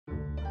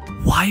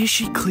Why is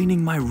she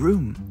cleaning my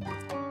room?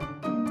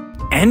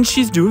 And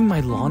she's doing my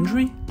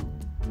laundry?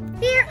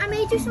 Here, I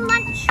made you some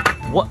lunch.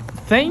 What?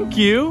 Thank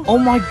you. Oh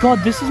my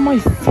god, this is my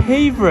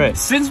favorite.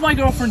 Since my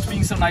girlfriend's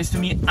being so nice to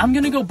me, I'm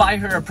gonna go buy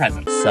her a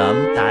present.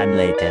 Sometime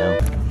later.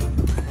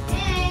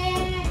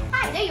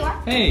 Hi, there you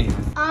are. Hey.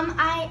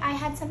 I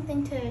had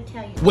something to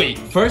tell you. Wait,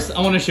 first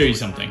I want to show you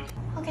something.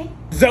 Okay.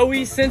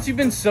 Zoe, since you've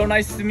been so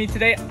nice to me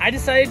today, I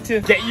decided to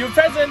get you a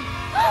present.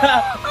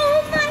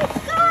 Oh my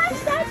gosh,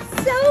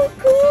 that's so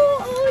cool.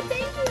 Oh,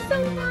 thank you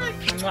so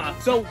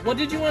much. So, what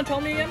did you want to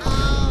tell me again?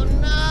 Oh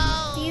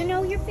no. Do you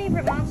know your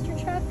favorite monster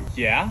truck?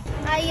 Yeah?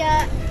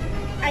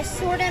 I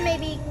sorta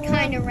maybe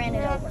kinda ran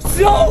it over.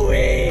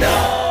 Zoe!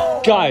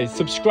 No! Guys,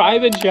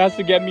 subscribe and she has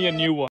to get me a new one.